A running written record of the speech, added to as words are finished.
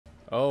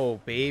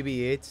Oh,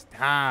 baby, it's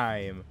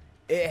time.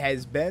 It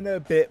has been a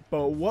bit,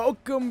 but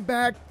welcome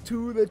back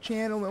to the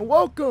channel and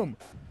welcome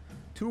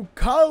to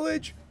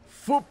College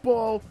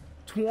Football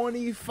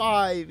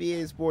 25.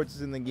 EA Sports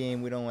is in the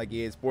game. We don't like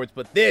EA Sports,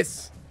 but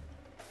it's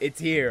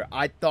here.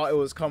 I thought it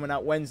was coming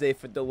out Wednesday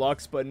for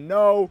Deluxe, but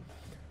no.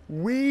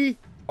 We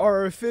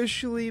are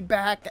officially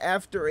back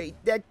after a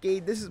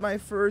decade. This is my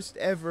first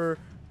ever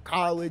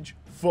college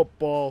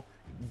football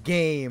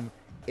game.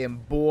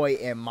 And boy,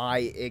 am I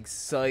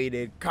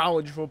excited.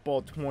 College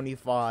Football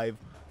 25.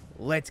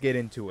 Let's get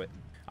into it.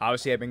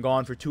 Obviously, I've been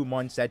gone for 2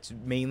 months. That's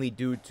mainly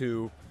due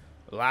to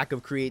lack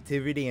of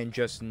creativity and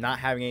just not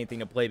having anything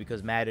to play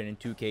because Madden and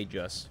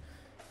 2K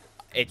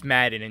it's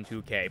Madden and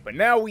 2K. But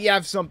now we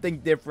have something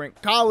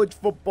different. College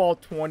Football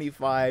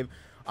 25.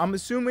 I'm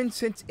assuming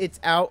since it's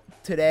out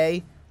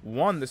today,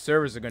 1, the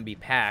servers are going to be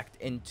packed,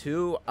 and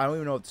 2, I don't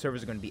even know if the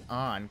servers are going to be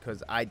on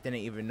because I didn't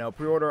even know.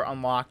 Pre-order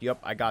unlocked. Yep,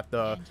 I got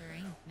the...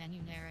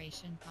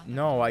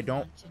 No, I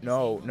don't.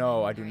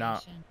 No, I do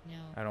not.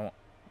 I don't.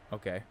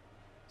 Okay.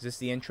 Is this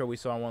the intro we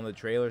saw in one of the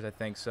trailers? I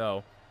think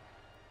so.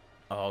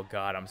 Oh,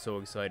 God, I'm so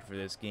excited for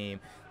this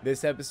game.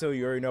 This episode,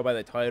 you already know by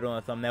the title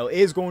and the thumbnail,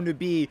 is going to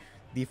be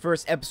the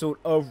first episode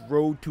of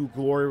Road to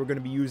Glory. We're going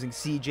to be using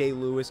C.J.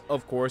 Lewis,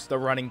 of course, the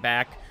running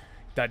back,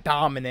 the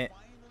dominant.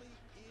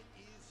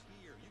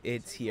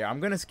 It's here. I'm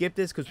going to skip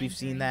this because we've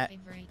seen that.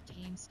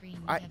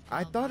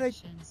 I thought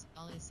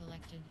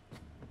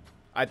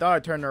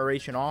I'd turn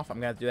narration off. I'm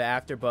going to have to do that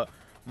after. But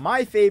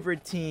my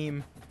favorite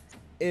team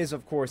is,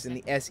 of course, in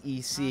the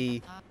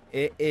SEC.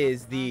 It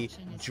is the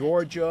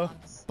Georgia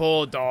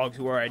Bulldogs,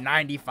 who are at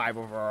 95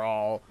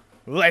 overall.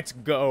 Let's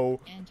go.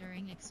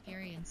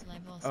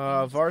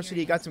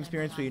 Varsity got some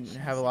experience. We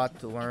have a lot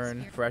to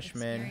learn.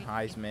 Freshman,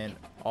 Heisman,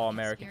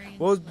 All-American.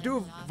 We'll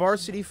do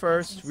varsity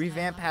first.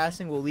 Revamp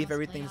passing. We'll leave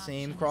everything the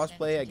same.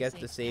 Crossplay, I guess,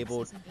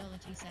 disabled.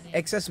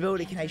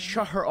 Accessibility. Can I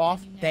shut her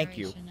off? Thank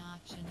you.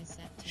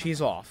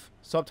 She's off.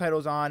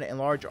 Subtitles on.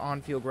 Enlarge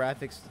on-field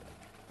graphics.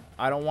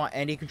 I don't want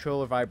any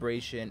controller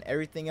vibration.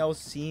 Everything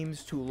else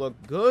seems to look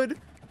good.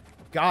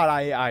 God,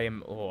 I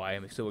am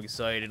so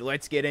excited.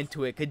 Let's get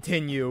into it.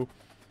 Continue.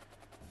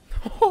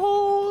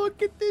 Oh,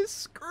 look at this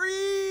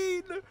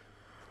screen.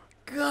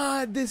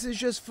 God, this is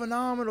just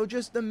phenomenal.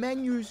 Just the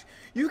menus.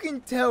 You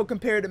can tell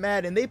compared to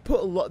Madden. They put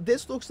a lot.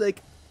 This looks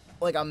like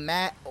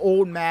a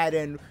old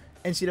Madden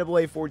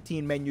NCAA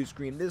 14 menu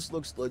screen. This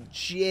looks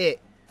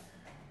legit.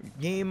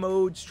 Game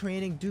modes,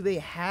 training. Do they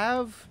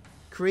have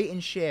create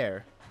and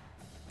share?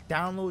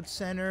 Download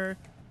center,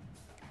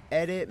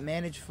 edit,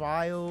 manage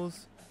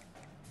files.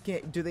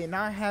 Do they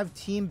not have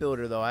team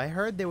builder though? I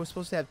heard they were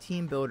supposed to have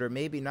team builder.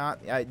 Maybe not.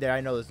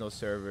 I know there's no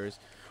servers.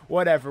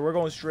 Whatever. We're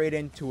going straight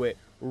into it.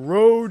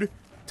 Road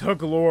to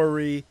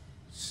Glory.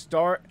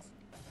 Start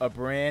a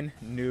brand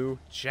new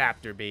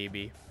chapter,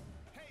 baby.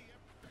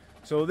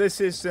 So this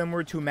is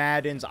similar to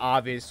Madden's.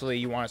 Obviously,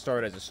 you want to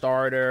start as a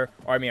starter,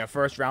 or I mean a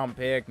first round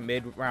pick,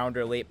 mid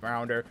rounder, late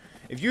rounder.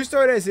 If you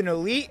start as an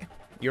elite,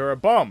 you're a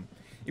bum.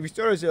 If you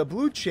start as a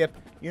blue chip,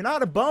 you're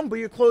not a bum, but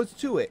you're close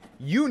to it.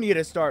 You need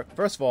to start.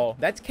 First of all,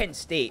 that's Kent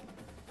State.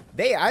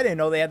 I didn't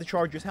know they had the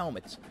Chargers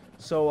helmets.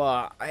 So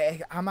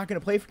I'm not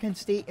gonna play for Kent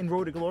State in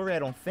Road to Glory, I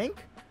don't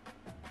think.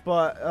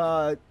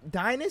 But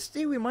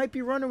Dynasty, we might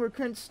be running with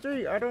Kent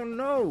State. I don't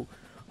know.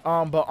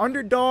 But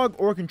underdog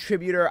or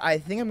contributor, I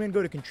think I'm gonna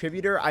go to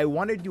contributor. I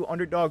wanted to do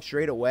underdog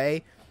straight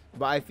away,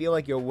 but I feel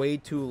like you're way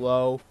too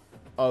low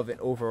of an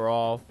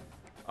overall.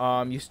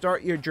 You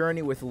start your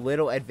journey with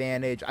little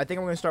advantage. I think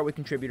I'm going to start with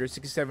contributor,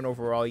 67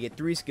 overall. You get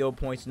 3 skill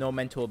points, no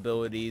mental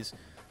abilities.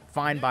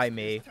 Fine by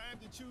me.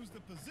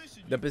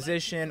 The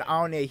position,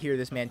 I don't need to hear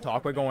this man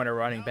talk. We're going to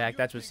running back.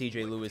 That's what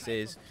C.J. Lewis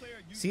is.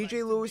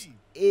 C.J. Lewis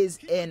is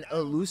an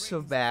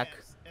elusive back.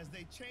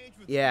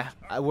 Yeah,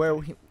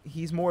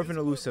 he's more of an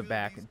elusive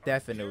back,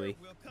 definitely.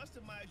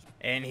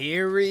 And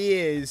here he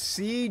is,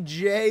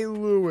 C.J.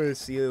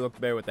 Lewis. He looked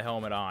better with the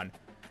helmet on.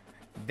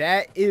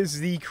 That is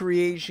the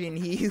creation.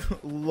 He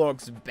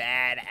looks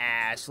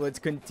badass. Let's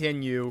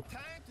continue.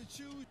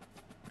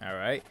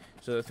 Alright.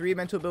 So the 3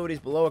 mental abilities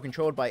below are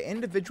controlled by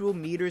individual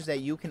meters that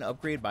you can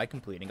upgrade by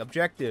completing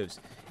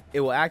objectives. It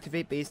will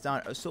activate based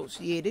on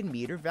associated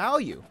meter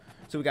value.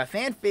 So we got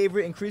fan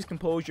favorite, increased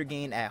composure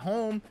gain at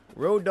home.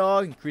 Road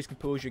dog, increased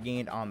composure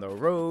gained on the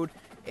road.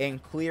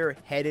 And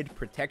clear-headed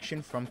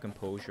protection from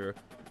composure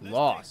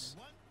loss.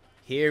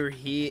 Here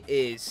he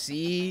is.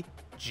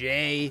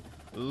 C.J.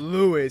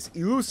 Lewis,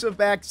 elusive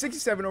back,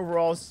 67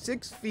 overall,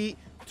 6 feet,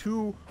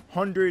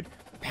 200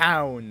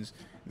 pounds.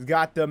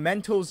 Got the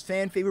mentals,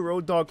 fan favorite,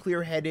 road dog,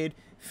 clear-headed,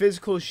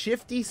 physical,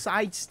 shifty,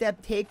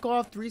 sidestep,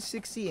 takeoff,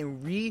 360,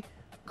 and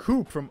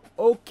recoup from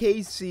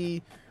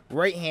OKC,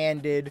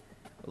 right-handed.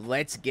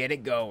 Let's get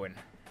it going.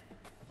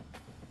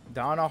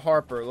 Donna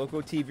Harper,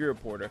 local TV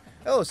reporter.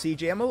 Hello,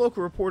 CJ. I'm a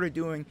local reporter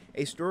doing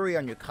a story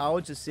on your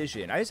college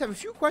decision. I just have a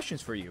few questions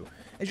for you.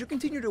 As you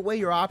continue to weigh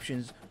your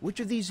options,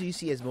 which of these do you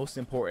see as most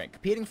important?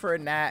 Competing for a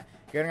NAT,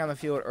 getting on the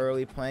field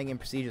early, playing in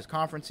prestigious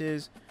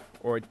conferences,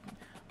 or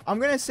I'm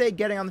going to say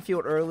getting on the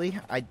field early.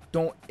 I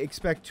don't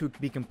expect to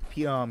be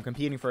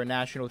competing for a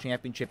national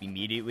championship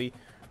immediately.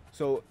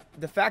 So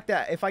the fact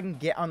that if I can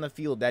get on the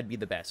field, that'd be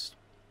the best.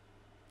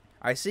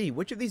 I see.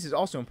 Which of these is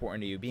also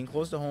important to you? Being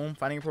close to home,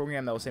 finding a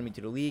program that will send me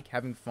to the league,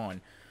 having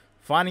fun.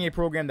 Finding a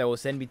program that will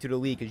send me to the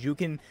league, because you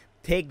can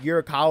take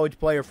your college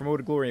player from Road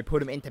to Glory and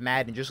put him into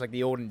Madden just like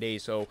the olden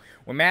days. So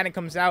when Madden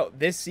comes out,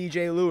 this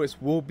CJ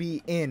Lewis will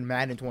be in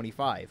Madden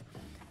 25.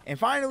 And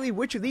finally,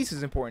 which of these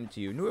is important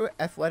to you? New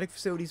athletic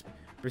facilities,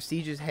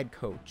 prestigious head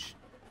coach.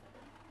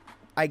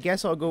 I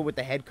guess I'll go with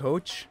the head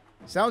coach.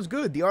 Sounds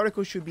good. The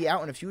article should be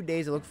out in a few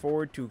days. I look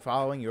forward to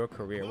following your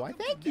career. Why,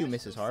 thank you,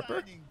 Mrs.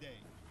 Harper.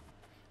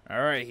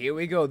 Alright, here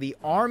we go. The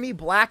Army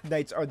Black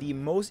Knights are the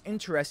most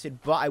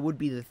interested, but I would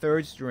be the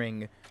third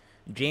string.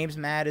 James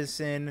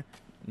Madison,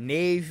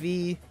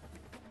 Navy.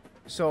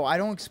 So I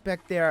don't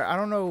expect I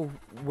don't know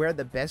where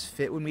the best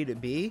fit would be to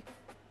be.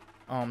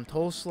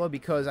 Tulsa,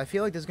 because I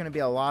feel like there's going to be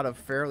a lot of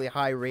fairly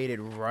high-rated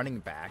running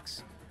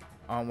backs.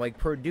 Like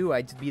Purdue,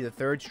 I'd be the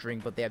third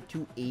string, but they have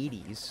 2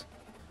 80s.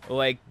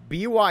 Like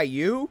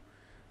BYU,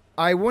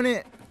 I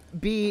wouldn't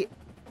be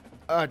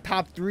a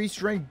top 3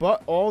 string,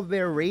 but all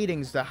their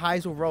ratings, the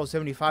highest overall is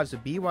 75, so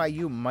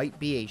BYU might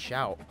be a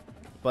shout.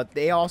 But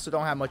they also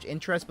don't have much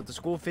interest, but the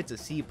school fits a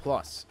C+.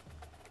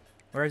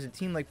 Whereas a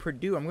team like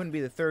Purdue, I'm going to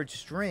be the third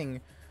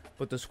string,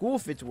 but the school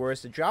fits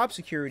worse. The job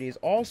security is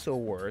also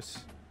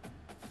worse.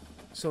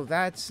 So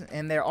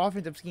and their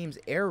offensive scheme's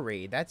air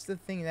raid. That's the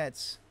thing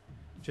that's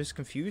just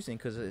confusing,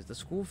 because the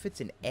school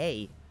fits an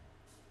A.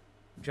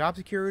 Job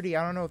security,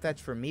 I don't know if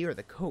that's for me or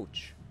the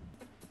coach.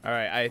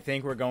 Alright, I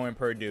think we're going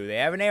Purdue. They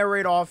have an air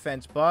raid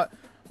offense, but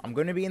I'm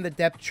going to be in the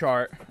depth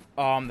chart,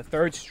 the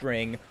third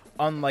string,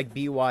 unlike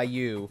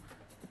BYU.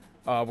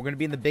 We're going to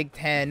be in the Big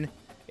Ten.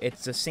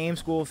 It's the same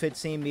school fit,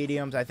 same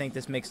mediums. I think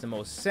this makes the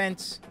most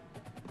sense.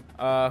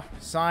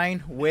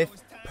 Sign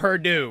with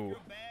Purdue.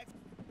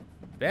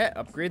 Bet,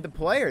 upgrade the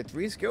player.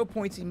 3 skill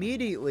points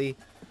immediately.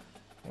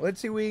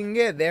 Let's see what we can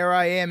get. There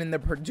I am in the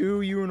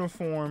Purdue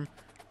uniform.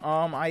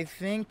 I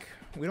think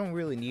we don't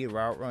really need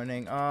route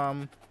running.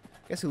 I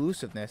guess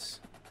elusiveness.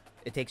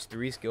 It takes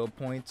 3 skill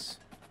points.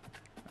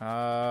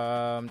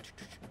 Our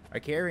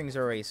carrying's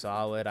already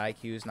solid.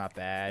 IQ's not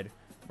bad.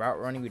 Route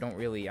running we don't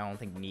really, I don't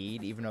think,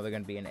 need, even though they're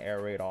going to be an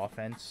air raid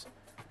offense.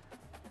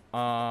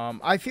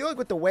 I feel like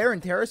with the wear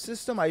and tear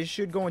system, I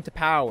should go into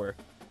power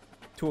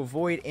to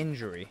avoid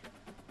injury.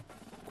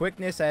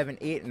 Quickness, I have an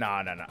 8.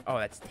 No. Oh,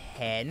 that's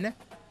 10?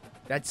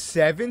 That's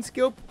 7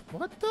 skill?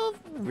 What the?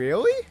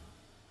 Really?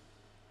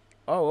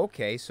 Oh,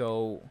 okay.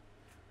 So,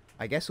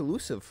 I guess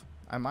elusive.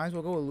 I might as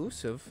well go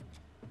elusive.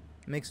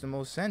 Makes the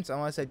most sense,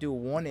 unless I do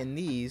 1 in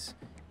these,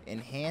 in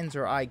hands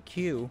or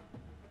IQ.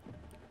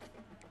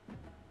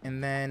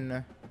 And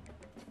then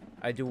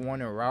I do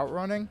 1 in route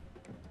running.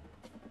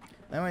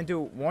 Then I'm going to do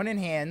 1 in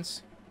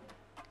hands.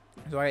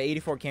 So I got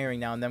 84 carrying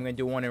now, and then I'm going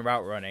to do 1 in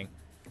route running.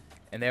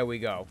 And there we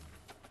go.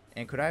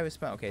 And could I have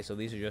spent... Okay, so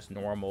these are just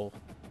normal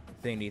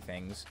thingy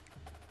things.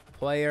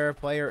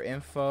 Player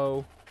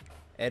info,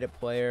 edit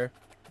player.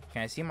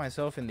 Can I see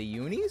myself in the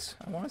unis?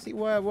 I want to see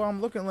what I'm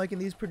looking like in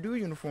these Purdue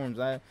uniforms.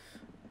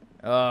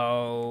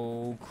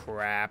 Oh,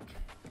 crap.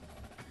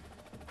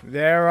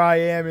 There I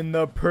am in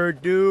the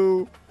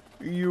Purdue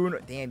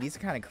Damn, these are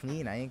kind of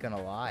clean. I ain't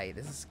gonna lie.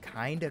 This is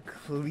kind of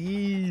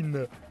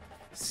clean.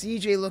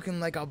 CJ looking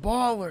like a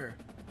baller.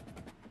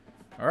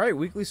 Alright,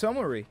 weekly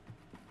summary.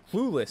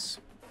 Clueless.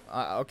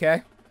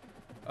 Okay.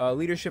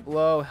 Leadership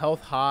low,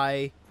 health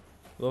high,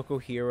 local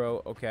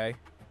hero. Okay.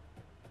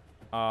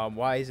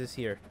 Why is this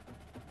here?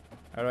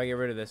 How do I get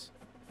rid of this?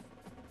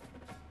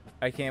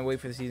 I can't wait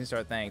for the season to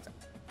start. Thanks.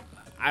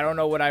 I don't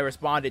know what I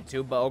responded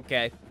to, but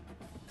okay.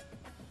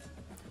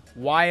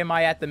 Why am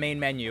I at the main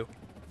menu?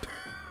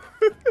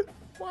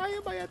 Why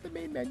am I at the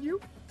main menu?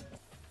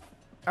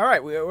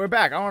 Alright, we're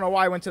back. I don't know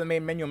why I went to the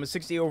main menu. I'm a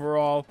 60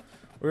 overall.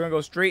 We're going to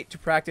go straight to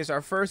practice.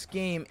 Our first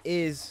game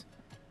is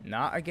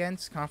not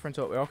against Conference.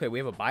 Okay, we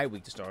have a bye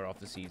week to start off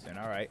the season.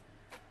 Alright.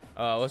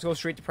 Let's go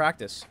straight to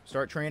practice.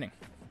 Start training.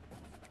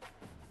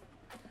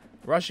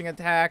 Rushing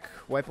attack.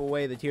 Wipe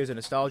away the tears of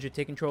nostalgia.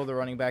 Take control of the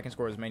running back and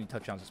score as many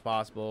touchdowns as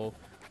possible.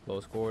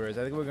 Close quarters.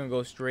 I think we're going to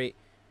go straight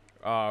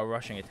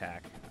rushing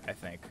attack, I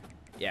think.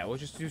 Yeah, we'll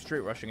just do straight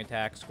rushing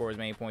attack. Score as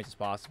many points as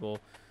possible.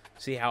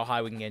 See how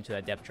high we can get into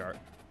that depth chart.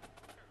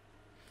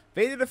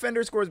 Fade the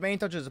defender. Score as many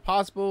touches as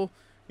possible.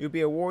 You'll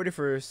be awarded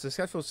for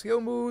successful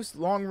skill moves,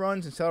 long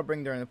runs, and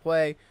celebrating during the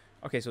play.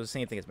 Okay, so the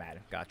same thing as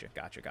Madden. Gotcha.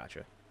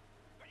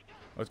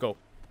 Let's go.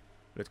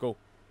 Let's go.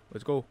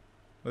 Let's go.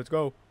 Let's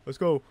go. Let's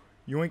go.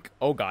 Yoink.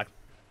 Oh, God.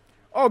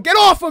 Oh, get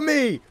off of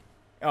me!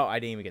 Oh, I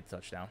didn't even get the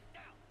touchdown.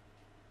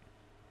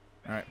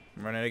 All right,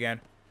 run it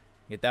again.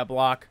 Get that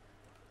block.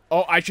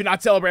 Oh, I should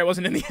not celebrate. I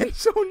wasn't in the end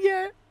zone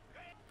yet.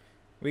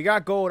 We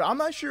got gold. I'm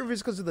not sure if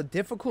it's because of the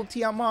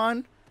difficulty I'm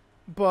on,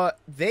 but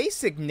they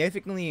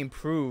significantly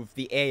improved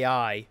the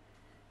AI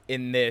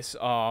in this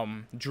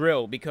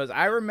drill, because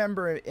I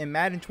remember in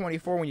Madden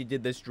 24 when you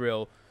did this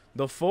drill,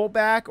 the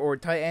fullback or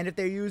tight end that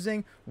they're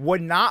using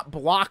would not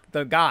block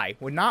the guy,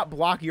 would not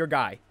block your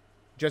guy.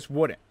 Just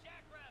wouldn't.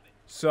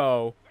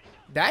 So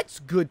that's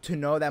good to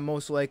know that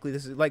most likely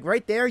this is like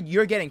right there.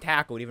 You're getting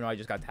tackled, even though I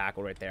just got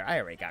tackled right there. I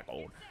already got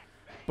gold.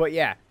 But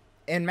yeah,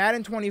 in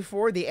Madden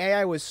 24, the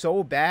AI was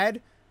so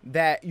bad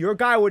that your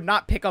guy would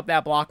not pick up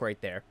that block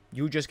right there.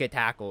 You just get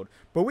tackled.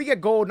 But we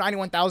get gold,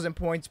 91,000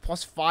 points,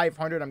 plus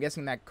 500. I'm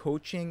guessing that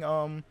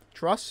coaching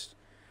trust.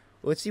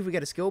 Let's see if we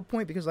get a skill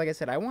point, because like I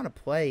said, I want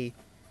to play.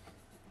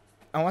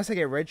 Unless I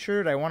get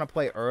redshirted, I want to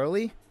play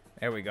early.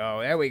 There we go.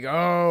 There we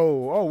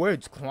go. Oh, we're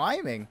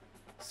climbing.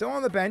 Still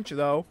on the bench,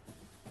 though.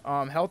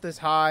 Health is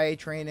high.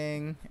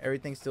 Training.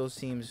 Everything still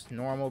seems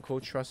normal.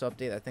 Coach trust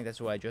update. I think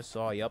that's what I just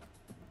saw. Yup.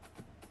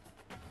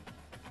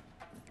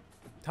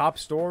 Top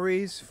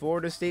stories.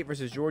 Florida State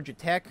versus Georgia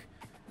Tech.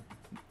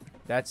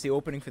 That's the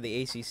opening for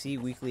the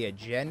ACC weekly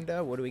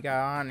agenda. What do we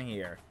got on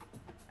here?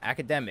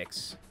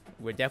 Academics.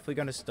 We're definitely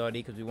going to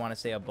study because we want to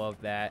stay above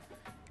that.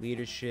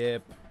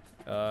 Leadership.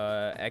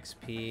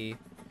 XP.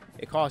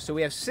 It costs, so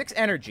we have 6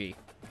 energy.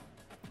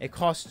 It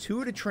costs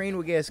 2 to train,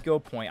 we get a skill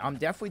point. I'm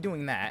definitely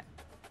doing that.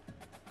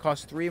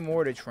 Costs 3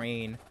 more to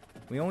train.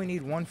 We only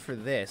need 1 for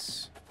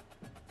this.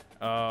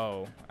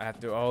 Oh,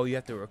 you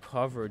have to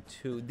recover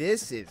 2.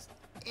 This is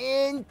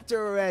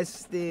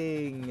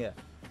interesting.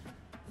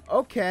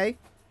 Okay.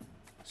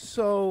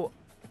 So,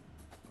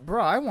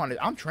 bro,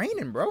 I'm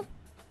training, bro.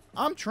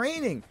 I'm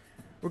training.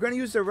 We're going to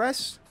use the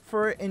rest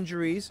for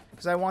injuries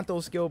because I want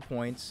those skill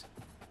points.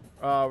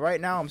 Right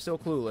now, I'm still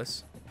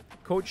clueless.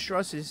 Coach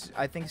Trust is,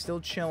 I think, still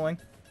chilling.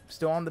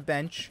 Still on the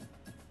bench.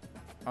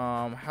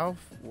 Whoa.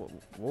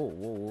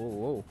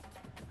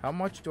 How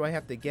much do I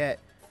have to get?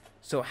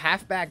 So,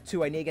 halfback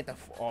 2, I need to get the...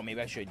 Oh, maybe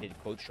I should have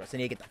did Coach Trust. I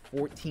need to get the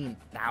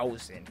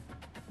 14,000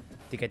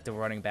 to get the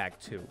running back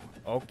 2.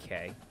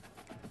 Okay.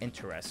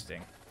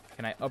 Interesting.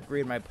 Can I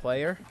upgrade my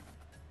player?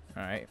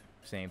 Alright.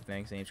 Same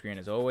thing. Same screen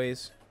as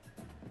always.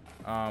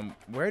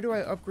 Where do I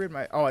upgrade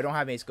my... Oh, I don't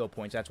have any skill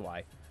points. That's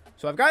why.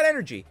 So, I've got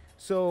energy.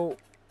 So,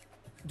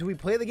 do we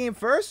play the game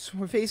first?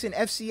 We're facing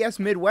FCS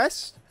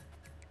Midwest?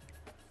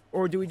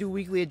 Or do we do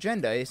weekly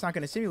agenda? It's not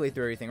going to simulate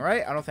through everything,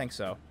 right? I don't think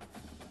so.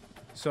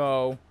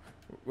 So,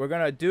 we're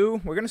going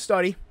to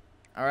study.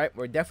 Alright,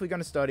 we're definitely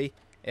going to study.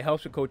 It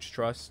helps with coach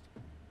trust.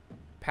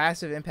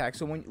 Passive impact.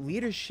 So, when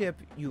leadership,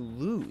 you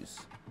lose.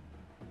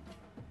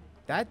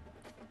 That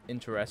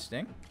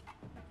interesting.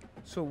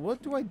 So,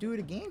 what do I do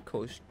to gain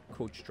coach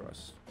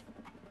trust?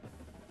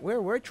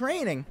 We're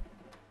training.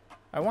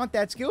 I want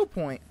that skill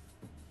point.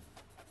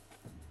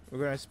 We're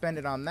going to spend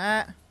it on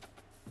that.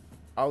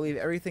 I'll leave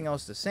everything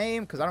else the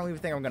same because I don't even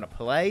think I'm going to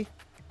play.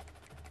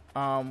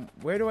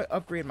 Where do I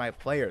upgrade my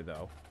player,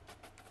 though?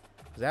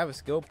 Because I have a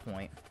skill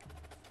point.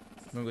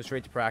 I'm going to go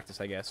straight to practice,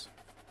 I guess.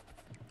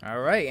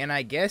 Alright, and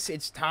I guess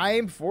it's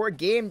time for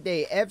game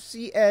day.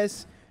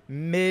 FCS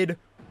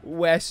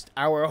Midwest,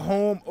 our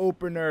home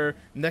opener.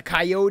 The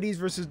Coyotes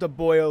versus the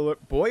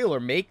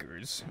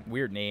Boilermakers.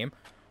 Weird name,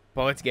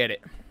 but let's get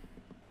it.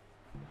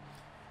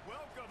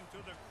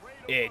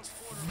 It's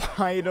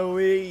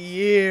finally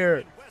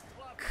here.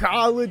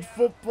 College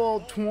football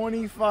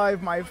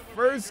 25, my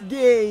first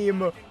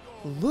game.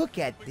 Look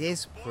at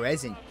this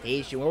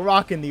presentation. We're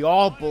rocking the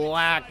all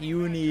black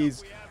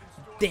unis.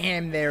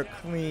 Damn, they're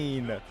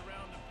clean.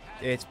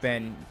 It's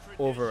been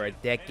over a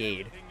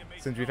decade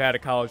since we've had a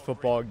college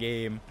football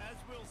game.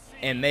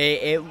 And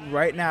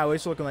right now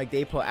it's looking like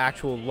they put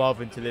actual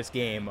love into this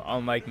game,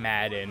 unlike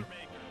Madden.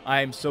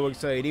 I am so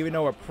excited, even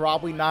though we're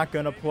probably not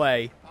going to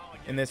play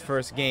in this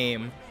first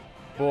game.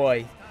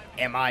 Boy,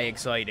 am I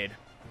excited.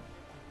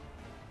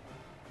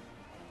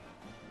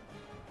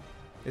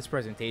 This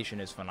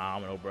presentation is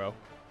phenomenal, bro.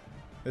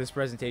 This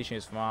presentation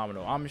is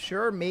phenomenal. I'm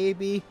sure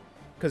maybe,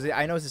 because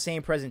I know it's the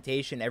same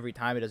presentation every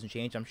time, it doesn't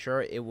change. I'm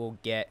sure it will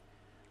get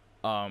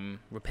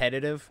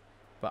repetitive,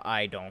 but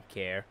I don't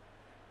care.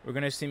 We're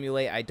going to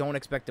simulate. I don't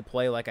expect to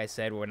play, like I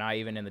said. We're not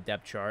even in the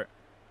depth chart.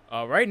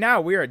 Right now,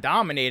 we are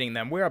dominating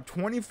them. We're up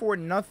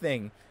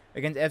 24-0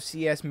 against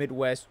FCS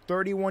Midwest,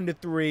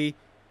 31-3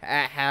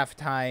 at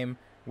halftime.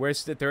 We're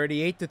still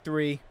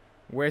 38-3.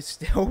 We're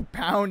still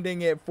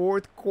pounding it.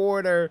 Fourth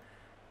quarter,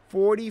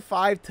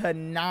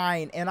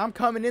 45-9, and I'm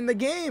coming in the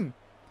game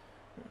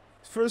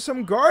for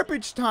some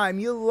garbage time.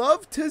 You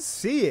love to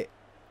see it.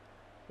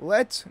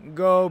 Let's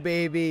go,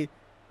 baby.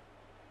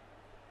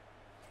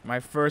 My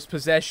first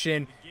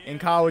possession in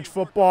college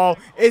football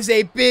is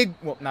a big,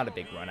 well, not a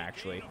big run,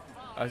 actually.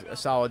 A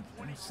solid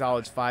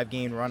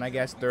 5-game run, I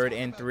guess. 3rd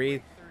and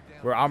 3.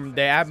 Where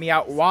they have me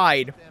out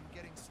wide.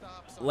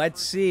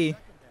 Let's see.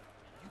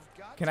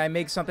 Can I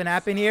make something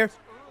happen here?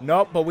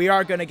 Nope, but we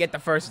are going to get the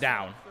first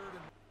down.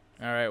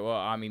 All right, well,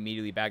 I'm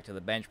immediately back to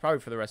the bench. Probably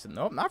for the rest of...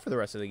 Nope, not for the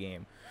rest of the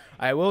game.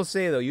 I will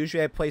say, though,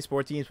 usually I play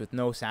sports teams with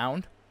no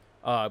sound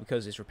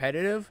because it's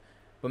repetitive.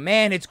 But,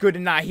 man, it's good to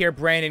not hear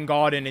Brandon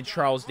Gaudin and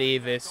Charles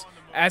Davis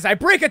as I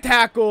break a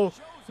tackle,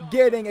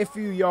 getting a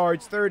few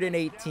yards, 3rd and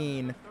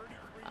 18.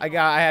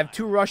 I have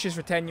 2 rushes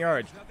for 10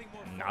 yards.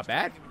 Not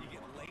bad.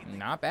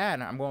 Not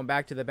bad. I'm going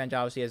back to the bench,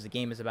 obviously, as the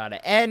game is about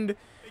to end.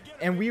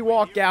 And we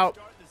walk out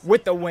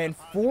with the win,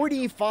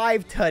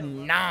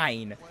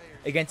 45-9.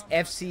 against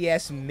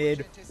FCS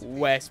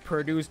Midwest.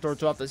 Purdue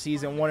starts off the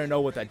season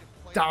 1-0 with a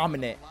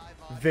dominant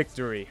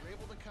victory.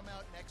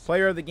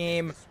 Player of the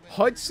game,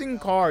 Hudson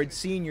Card,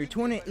 senior,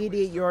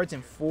 288 yards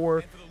and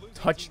 4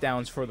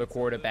 touchdowns for the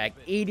quarterback.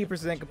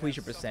 80%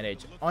 completion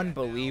percentage.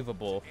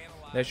 Unbelievable.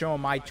 They're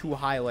showing my 2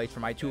 highlights for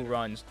my 2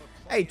 runs.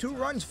 Hey, 2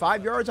 runs,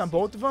 5 yards on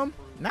both of them?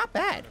 Not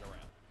bad.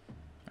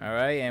 All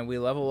right, and we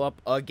level up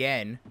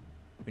again.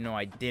 You know,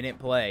 I didn't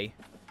play.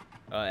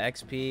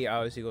 XP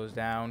obviously goes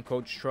down.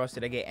 Coach Trust.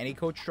 Did I get any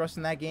Coach Trust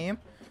in that game?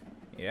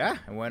 Yeah,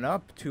 I went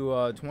up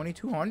to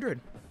 2,200.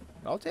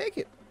 I'll take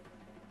it.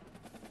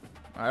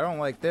 I don't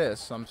like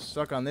this. I'm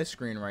stuck on this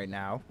screen right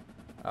now.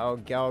 I'll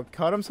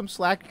cut him some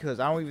slack because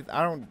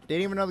didn't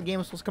even know the game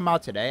was supposed to come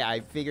out today.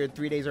 I figured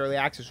 3 days early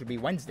access would be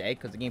Wednesday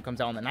because the game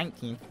comes out on the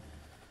 19th.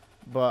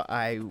 But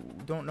I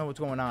don't know what's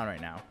going on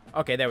right now.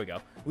 Okay, there we go.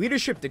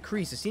 Leadership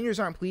decrease. The seniors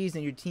aren't pleased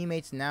and your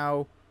teammates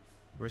now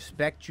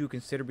respect you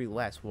considerably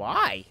less.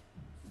 Why?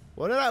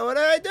 What did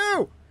I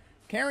do?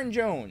 Karen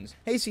Jones.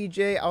 Hey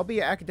CJ, I'll be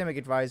your academic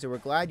advisor. We're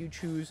glad you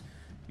chose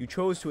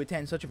to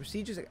attend such a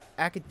prestigious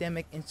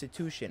academic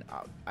institution.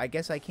 I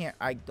guess I can't.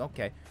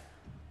 Okay.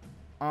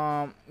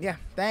 Yeah,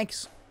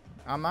 thanks.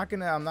 I'm not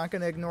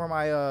gonna ignore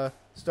my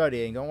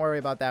studying. Don't worry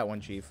about that one,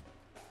 Chief.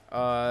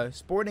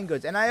 Sporting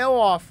goods. NIL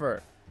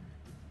offer.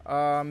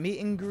 Meet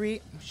and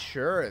greet.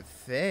 Sure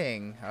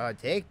thing.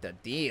 Take the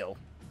deal.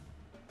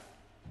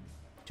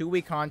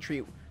 2-week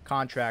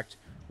contract.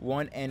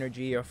 1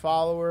 energy. Your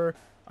follower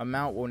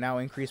amount will now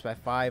increase by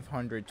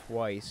 500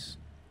 twice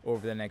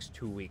over the next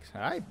 2 weeks.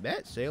 I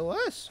bet. Say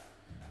less.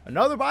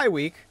 Another bye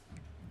week.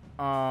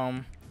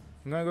 I'm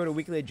gonna go to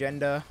weekly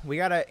agenda. We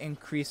gotta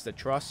increase the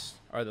trust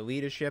or the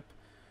leadership,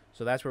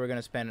 so that's where we're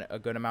gonna spend a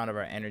good amount of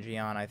our energy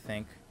on. I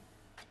think.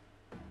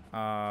 We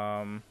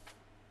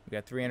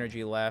got 3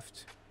 energy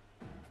left.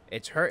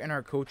 It's hurting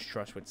our coach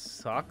trust, which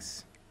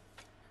sucks.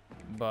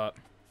 But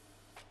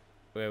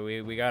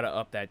we gotta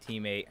up that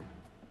teammate.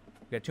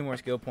 We got 2 more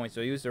skill points, so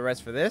use the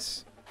rest for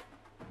this.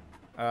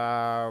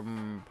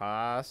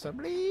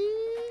 Possibly.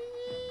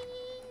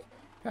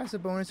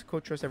 Passive bonus to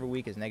coach trust every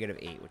week is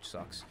 -8, which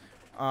sucks.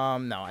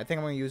 No, I think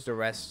I'm gonna use the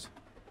rest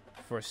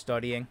for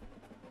studying.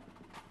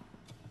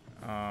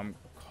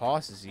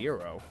 Cost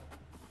 0.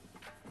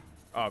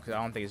 Oh, because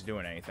I don't think it's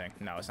doing anything.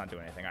 No, it's not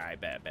doing anything. All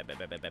right, bet.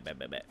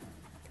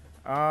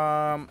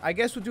 I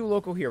guess we'll do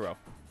local hero.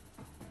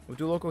 We'll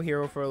do local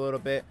hero for a little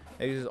bit.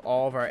 That uses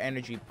all of our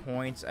energy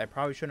points. I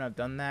probably shouldn't have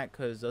done that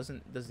because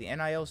does the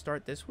NIL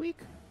start this week?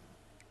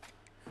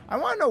 I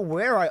want to know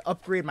where I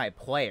upgrade my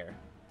player.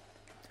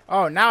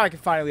 Oh, now I can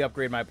finally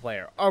upgrade my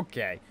player.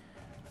 Okay.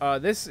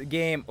 This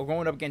game, we're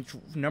going up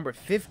against number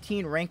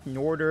 15 ranked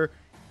Notre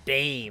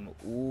Dame.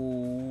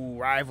 Ooh,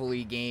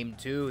 rivalry game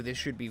too. This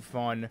should be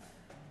fun.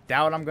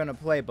 Doubt I'm going to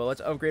play, but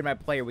let's upgrade my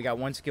player. We got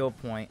 1 skill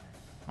point.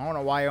 I don't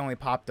know why it only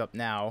popped up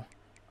now.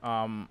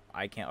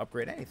 I can't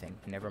upgrade anything.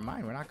 Never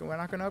mind. We're not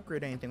gonna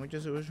upgrade anything. We're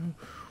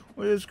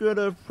just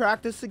gonna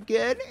practice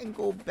again and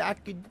go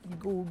back and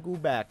go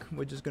back.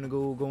 We're just gonna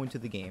go into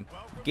the game.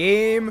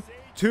 Game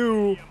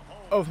 2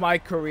 of my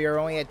career.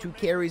 Only had 2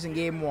 carries in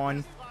game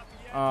 1.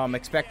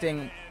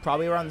 Expecting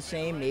probably around the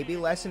same, maybe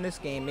less in this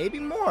game, maybe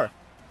more.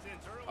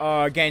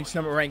 Against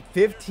number ranked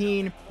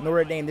 15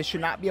 Notre Dame. This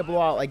should not be a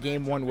blowout like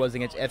game 1 was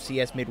against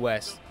FCS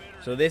Midwest.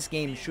 So this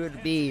game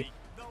should be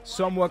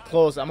somewhat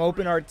close. I'm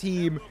hoping our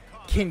team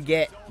can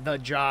get the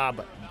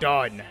job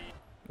done.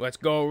 Let's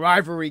go.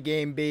 Rivalry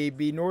game,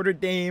 baby. Notre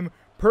Dame,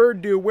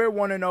 Purdue. We're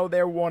 1-0.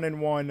 They're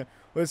 1-1.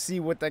 Let's see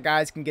what the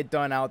guys can get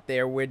done out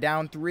there. We're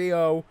down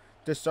 3-0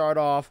 to start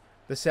off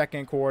the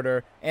second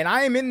quarter. And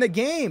I am in the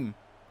game.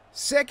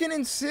 2nd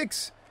and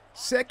 6.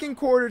 Second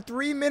quarter.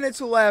 3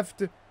 minutes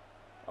left.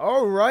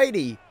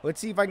 Alrighty. Let's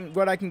see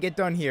what I can get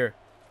done here.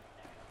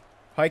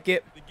 Hike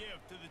it.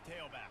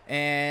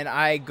 And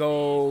I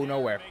go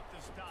nowhere.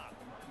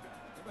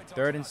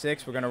 3rd and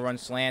 6, we're going to run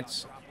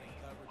slants.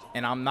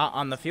 And I'm not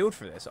on the field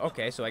for this.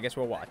 Okay, so I guess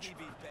we'll watch.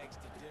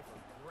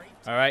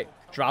 All right,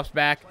 drops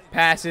back,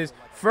 passes.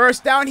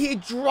 First down, he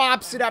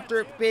drops it after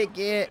a big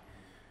hit.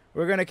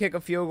 We're going to kick a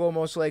field goal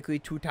most likely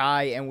to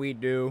tie, and we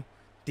do.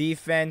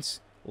 Defense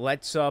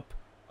lets up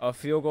a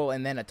field goal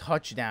and then a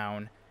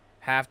touchdown.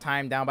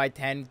 Halftime, down by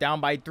 10,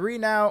 down by 3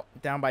 now,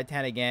 down by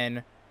 10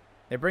 again.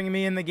 They're bringing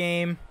me in the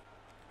game.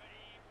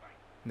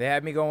 They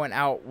had me going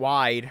out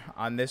wide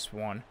on this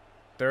one.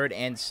 3rd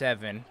and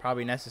 7,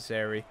 probably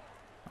necessary.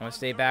 I'm going to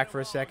stay back for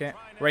a second.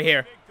 Right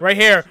here. Right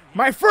here.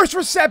 My first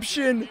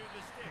reception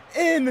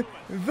in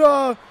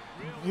the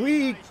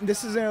league.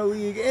 This isn't a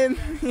league. In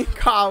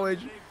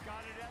college.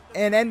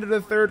 And end of the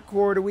 3rd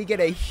quarter, we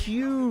get a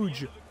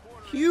huge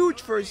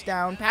first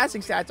down.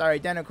 Passing stats are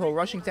identical.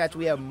 Rushing stats,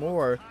 we have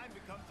more.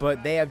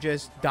 But they have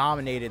just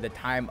dominated the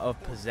time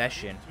of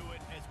possession.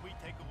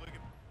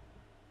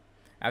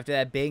 After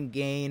that big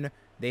gain,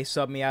 they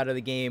sub me out of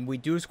the game. We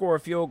do score a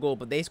field goal,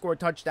 but they score a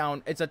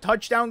touchdown. It's a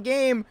touchdown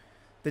game.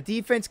 The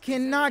defense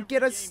cannot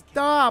get a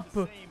stop.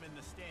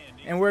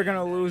 And we're going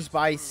to lose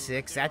by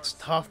 6. That's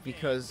tough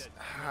because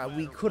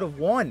we could have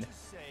won.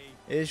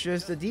 It's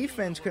just the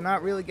defense could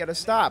not really get a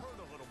stop.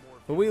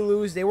 But we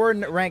lose. They were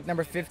ranked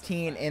number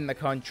 15 in the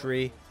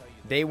country.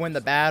 They win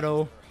the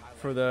battle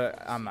for the,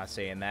 I'm not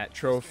saying that,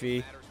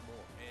 trophy.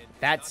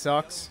 That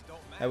sucks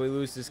that we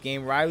lose this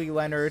game. Riley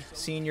Leonard,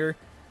 senior,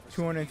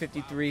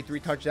 253, 3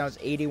 touchdowns,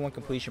 81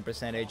 completion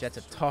percentage. That's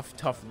a tough,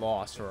 tough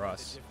loss for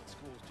us.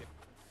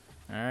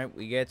 All right,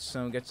 we get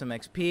some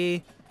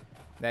XP.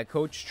 That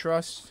coach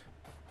trust.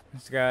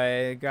 This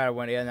guy got to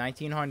win. Yeah,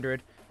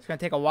 1900. It's gonna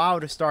take a while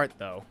to start,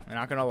 though. I'm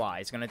not gonna lie.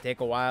 It's gonna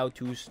take a while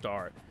to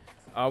start.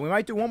 We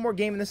might do one more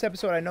game in this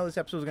episode. I know this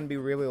episode is gonna be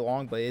really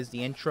long, but it is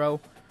the intro.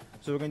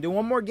 So we're gonna do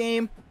one more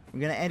game.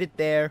 We're gonna end it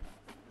there.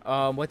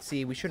 Let's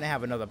see. We shouldn't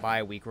have another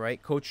bye week,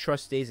 right? Coach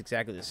trust stays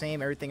exactly the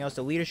same. Everything else,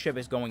 the leadership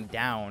is going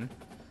down.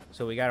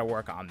 So we gotta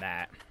work on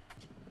that.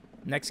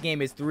 Next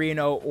game is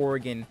 3-0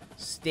 Oregon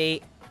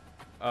State.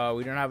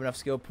 We don't have enough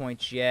skill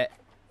points yet.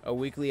 A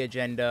weekly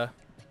agenda.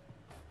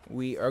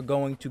 We are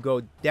going to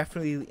go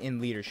definitely in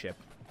leadership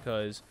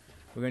because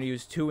we're going to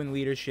use 2 in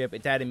leadership.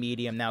 It's at a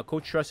medium now.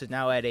 Coach trust is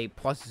now at a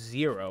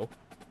 +0.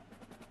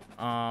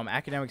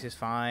 Academics is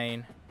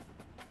fine.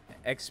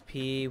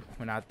 XP,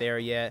 we're not there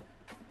yet.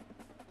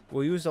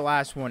 We'll use the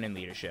last one in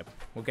leadership.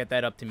 We'll get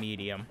that up to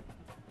medium.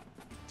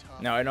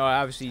 Now, I know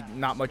obviously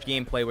not much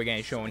gameplay we're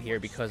getting shown here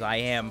because I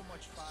am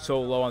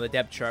so low on the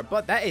depth chart,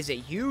 but that is a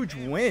huge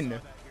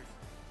win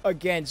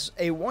against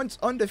a once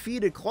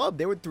undefeated club.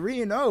 They were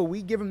 3-0.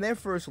 We give them their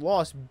first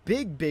loss.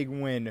 Big, big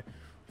win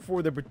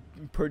for the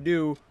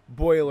Purdue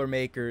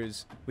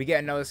Boilermakers. We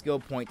get another skill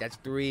point. That's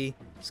 3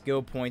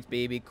 skill points,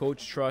 baby.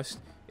 Coach trust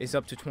is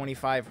up to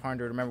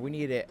 2,500. Remember, we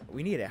need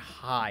it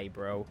high,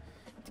 bro,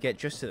 to get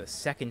just to the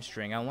second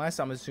string, unless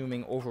I'm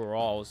assuming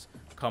overalls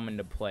come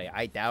into play.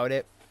 I doubt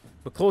it.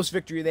 But close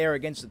victory there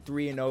against the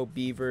 3-0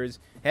 Beavers.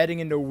 Heading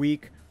into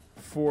week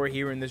 4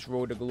 here in this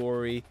Road to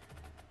Glory.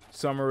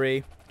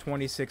 Summary,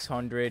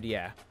 2,600.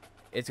 Yeah,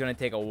 it's going to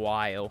take a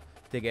while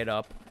to get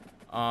up.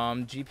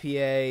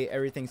 GPA,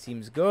 everything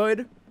seems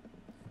good.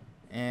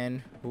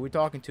 And who are we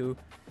talking to?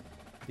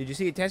 Did you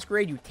see a test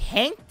grade? You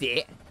tanked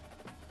it?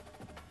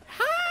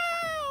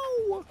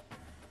 How?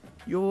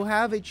 You'll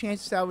have a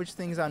chance to salvage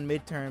things on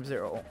midterms.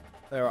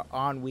 They're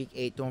on week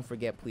 8. Don't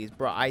forget, please.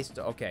 Bro,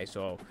 okay,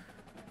 so...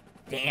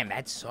 Damn,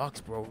 that sucks,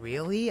 bro.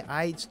 Really?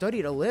 I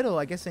studied a little.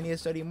 I guess I need to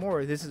study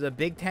more. This is a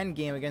Big Ten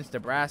game against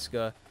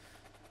Nebraska.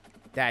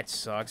 That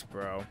sucks,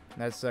 bro.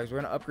 That sucks. We're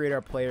going to upgrade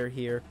our player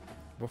here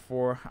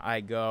before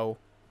I go.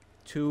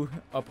 2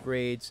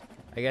 upgrades.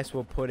 I guess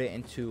we'll put it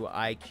into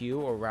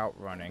IQ or route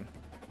running.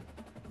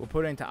 We'll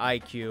put it into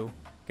IQ.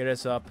 Get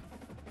us up.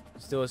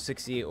 Still a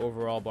 68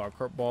 overall bar.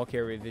 Ball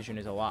carrier vision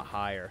is a lot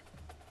higher.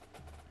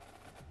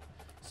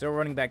 Still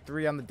running back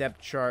 3 on the depth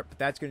chart, but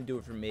that's going to do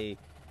it for me.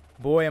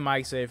 Boy, am I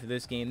excited for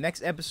this game.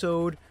 Next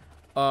episode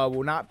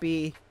will not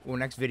be... Well,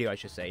 next video, I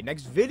should say.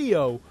 Next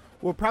video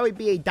will probably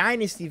be a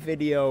Dynasty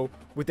video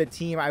with the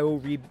team I will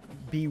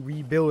be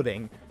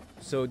rebuilding.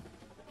 So,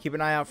 keep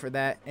an eye out for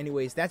that.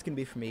 Anyways, that's going to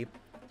be for me.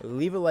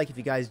 Leave a like if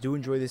you guys do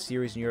enjoy this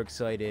series and you're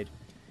excited.